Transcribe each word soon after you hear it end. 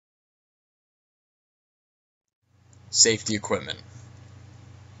Safety equipment.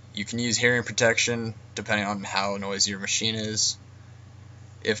 You can use hearing protection depending on how noisy your machine is.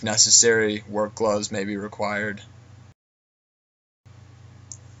 If necessary, work gloves may be required.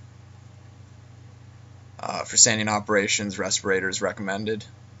 For sanding operations, respirators recommended.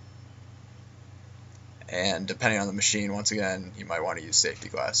 And depending on the machine, once again, you might want to use safety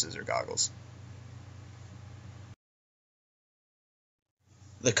glasses or goggles.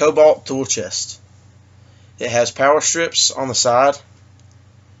 The Kobalt tool chest. It has power strips on the side,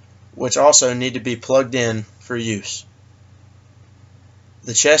 which also need to be plugged in for use.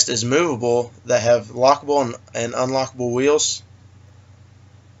 The chest is movable that have lockable and unlockable wheels.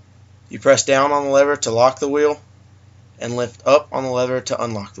 You press down on the lever to lock the wheel and lift up on the lever to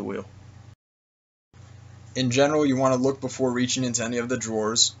unlock the wheel. In general, you want to look before reaching into any of the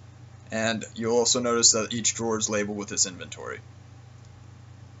drawers, and you'll also notice that each drawer is labeled with its inventory.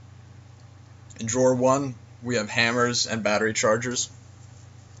 In drawer 1, we have hammers and battery chargers.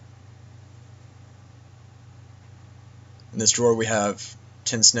 In this drawer we have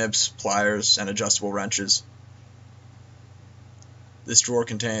tin snips, pliers, and adjustable wrenches. This drawer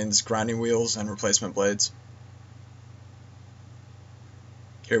contains grinding wheels and replacement blades.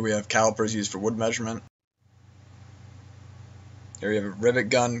 Here we have calipers used for wood measurement. Here we have a rivet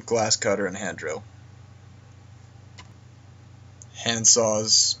gun, glass cutter, and hand drill. Hand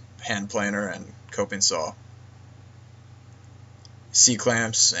saws, hand planer, and coping saw.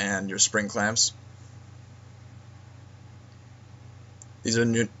 C-clamps and your spring clamps. These are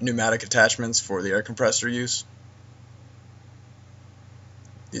pneumatic attachments for the air compressor use.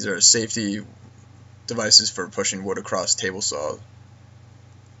 These are safety devices for pushing wood across table saw.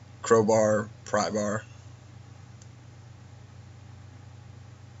 Crowbar, pry bar.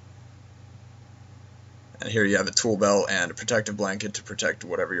 And here you have a tool belt and a protective blanket to protect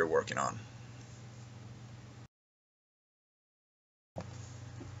whatever you're working on.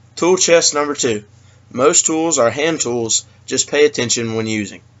 Tool chest number 2. Most tools are hand tools, just pay attention when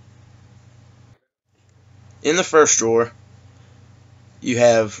using. In the first drawer, you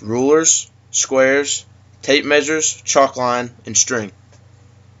have rulers, squares, tape measures, chalk line, and string.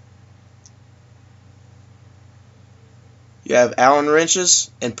 You have Allen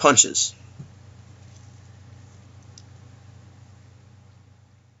wrenches and punches.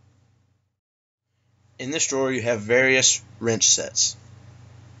 In this drawer, you have various wrench sets.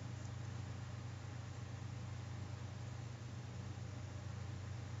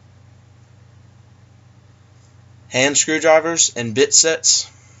 Hand screwdrivers and bit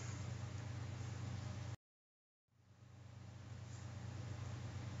sets.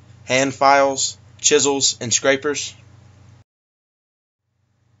 Hand files, chisels, and scrapers.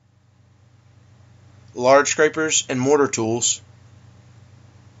 Large scrapers and mortar tools.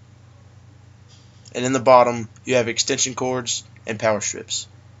 And in the bottom, you have extension cords and power strips.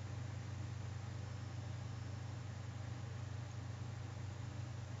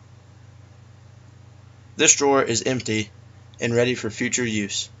 This drawer is empty and ready for future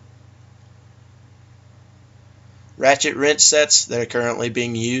use. Ratchet wrench sets that are currently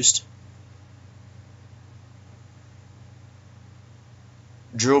being used.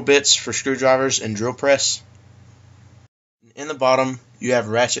 Drill bits for screwdrivers and drill press. In the bottom, you have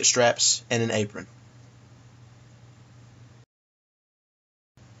ratchet straps and an apron.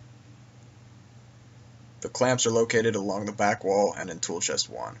 The clamps are located along the back wall and in tool chest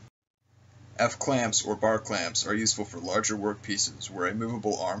 1. F-clamps or bar clamps are useful for larger workpieces where a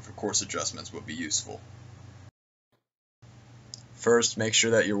movable arm for coarse adjustments would be useful. First, make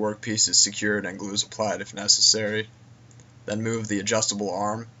sure that your workpiece is secured and glue is applied if necessary. Then move the adjustable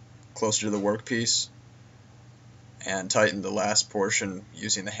arm closer to the workpiece and tighten the last portion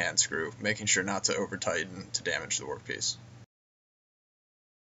using the hand screw, making sure not to over-tighten to damage the workpiece.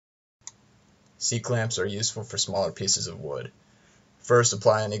 C-clamps are useful for smaller pieces of wood. First,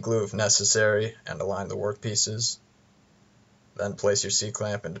 apply any glue if necessary and align the workpieces. Then place your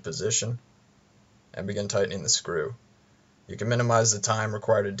C-clamp into position and begin tightening the screw. You can minimize the time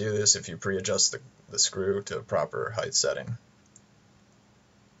required to do this if you pre-adjust the screw to a proper height setting.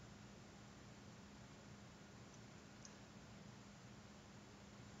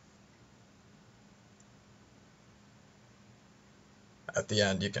 At the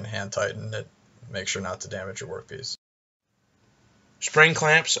end, you can hand tighten it, make sure not to damage your workpiece. Spring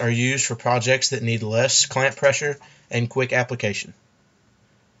clamps are used for projects that need less clamp pressure and quick application.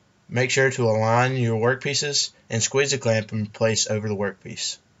 Make sure to align your workpieces and squeeze the clamp in place over the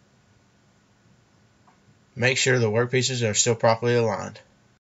workpiece. Make sure the workpieces are still properly aligned.